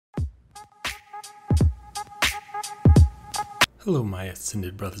Hello my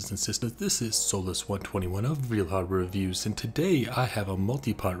ascended brothers and sisters, this is Solus121 of Real Hardware Reviews, and today I have a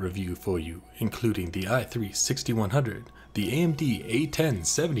multi-part review for you, including the i3-6100, the AMD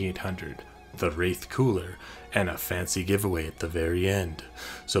A10-7800, the Wraith cooler, and a fancy giveaway at the very end.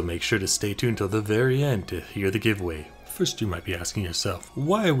 So make sure to stay tuned till the very end to hear the giveaway. First, you might be asking yourself,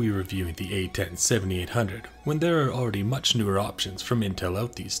 why are we reviewing the A10-7800 when there are already much newer options from Intel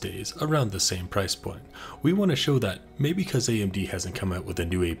out these days around the same price point? We want to show that maybe because AMD hasn't come out with a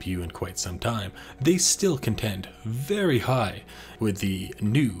new APU in quite some time, they still contend very high with the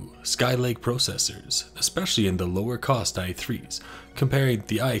new Skylake processors, especially in the lower cost i3s, comparing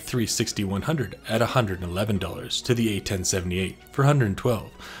the i3-6100 at $111 to the A10-78 for $112.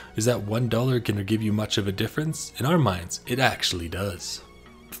 Is that $1 going to give you much of a difference? In our minds, it actually does.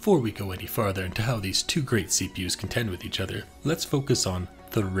 Before we go any farther into how these two great CPUs contend with each other, let's focus on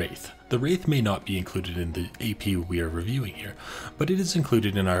the Wraith. The Wraith may not be included in the APU we are reviewing here, but it is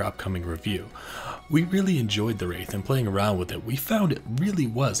included in our upcoming review. We really enjoyed the Wraith, and playing around with it, we found it really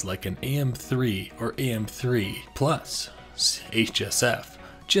was like an AM3 or AM3 Plus HSF.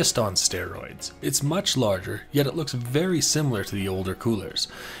 Just on steroids. It's much larger, yet it looks very similar to the older coolers.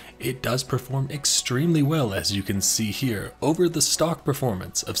 It does perform extremely well, as you can see here. Over the stock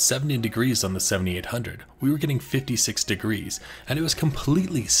performance of 70 degrees on the 7800, we were getting 56 degrees, and it was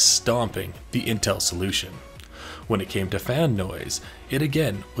completely stomping the Intel solution. When it came to fan noise, it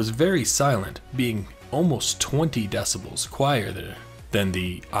again was very silent, being almost 20 decibels quieter than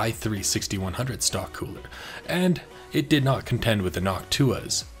the i3-6100 stock cooler, and it did not contend with the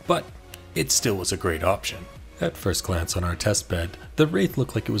Noctuas, but it still was a great option. At first glance on our test bed, the Wraith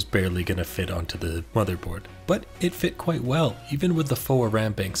looked like it was barely going to fit onto the motherboard, but it fit quite well. Even with the 4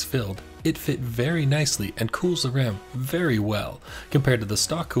 RAM banks filled, it fit very nicely and cools the RAM very well. Compared to the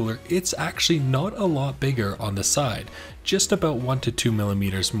stock cooler, it's actually not a lot bigger on the side, just about 1 to 2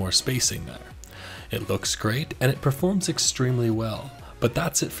 millimeters more spacing there. It looks great and it performs extremely well. But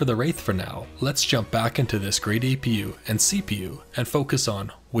that's it for the Wraith for now. Let's jump back into this great APU and CPU and focus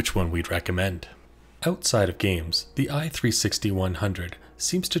on which one we'd recommend. Outside of games, the i3-6100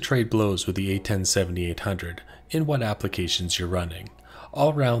 seems to trade blows with the A10-7800 in what applications you're running.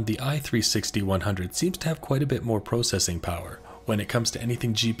 All round, the i3-6100 seems to have quite a bit more processing power. When it comes to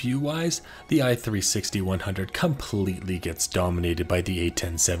anything GPU-wise, the i3-6100 completely gets dominated by the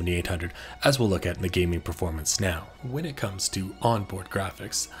A10-7800, as we'll look at in the gaming performance now. When it comes to onboard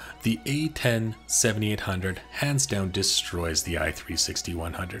graphics, the A10-7800 hands down destroys the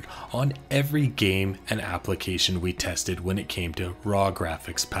i3-6100 on every game and application we tested when it came to raw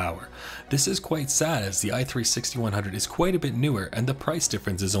graphics power. This is quite sad, as the i3-6100 is quite a bit newer and the price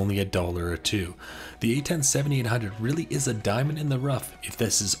difference is only $1 or $2. The A10-7800 really is a diamond in the rough if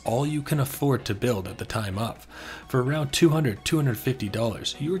this is all you can afford to build at the time of. For around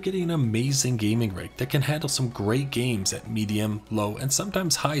 $200–250, you are getting an amazing gaming rig that can handle some great games at medium, low, and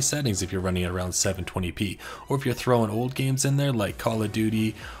sometimes high settings if you're running at around 720p, or if you're throwing old games in there like Call of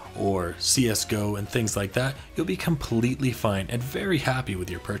Duty or CSGO and things like that, you'll be completely fine and very happy with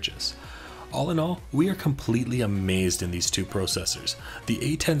your purchase. All in all, we are completely amazed in these two processors. The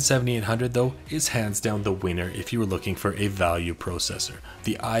A10-7800 though is hands down the winner if you were looking for a value processor.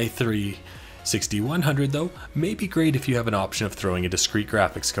 The i3-6100 though may be great if you have an option of throwing a discrete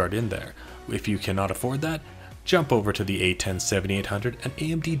graphics card in there. If you cannot afford that, jump over to the A10-7800 and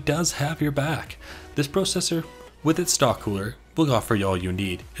AMD does have your back. This processor, with its stock cooler, will offer you all you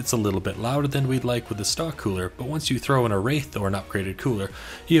need. It's a little bit louder than we'd like with the stock cooler, but once you throw in a Wraith or an upgraded cooler,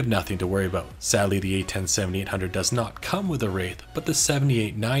 you have nothing to worry about. Sadly, the A10-7800 does not come with a Wraith, but the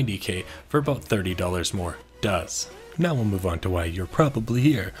 7890K for about $30 more does. Now we'll move on to why you're probably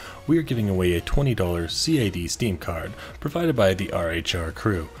here. We are giving away a $20 CAD Steam card provided by the RHR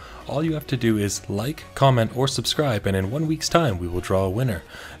crew. All you have to do is like, comment, or subscribe, and in 1 week's time we will draw a winner.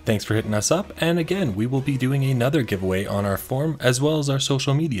 Thanks for hitting us up, and again, we will be doing another giveaway on our forum as well as our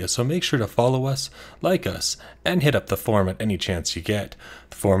social media, so make sure to follow us, like us, and hit up the forum at any chance you get.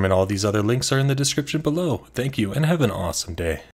 The forum and all these other links are in the description below. Thank you, and have an awesome day.